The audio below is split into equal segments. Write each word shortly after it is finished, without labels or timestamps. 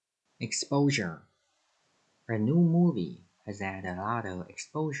Exposure. A new movie has had a lot of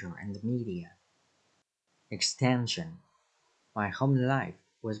exposure in the media. Extension. My home life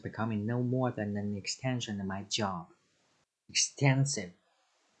was becoming no more than an extension of my job. Extensive.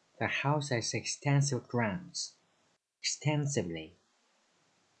 The house has extensive grounds. Extensively.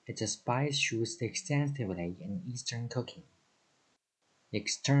 It's a spice used extensively in Eastern cooking.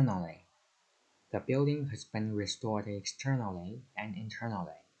 Externally. The building has been restored externally and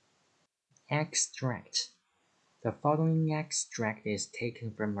internally. Extract. The following extract is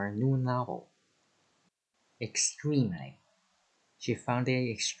taken from her new novel. Extremely. She found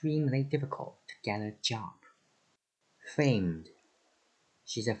it extremely difficult to get a job. Famed.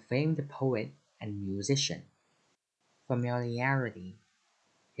 She's a famed poet and musician. Familiarity.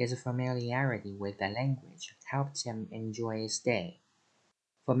 His familiarity with the language helped him enjoy his day.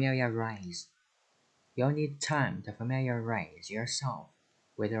 Familiarize. You'll need time to familiarize yourself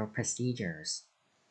with our procedures.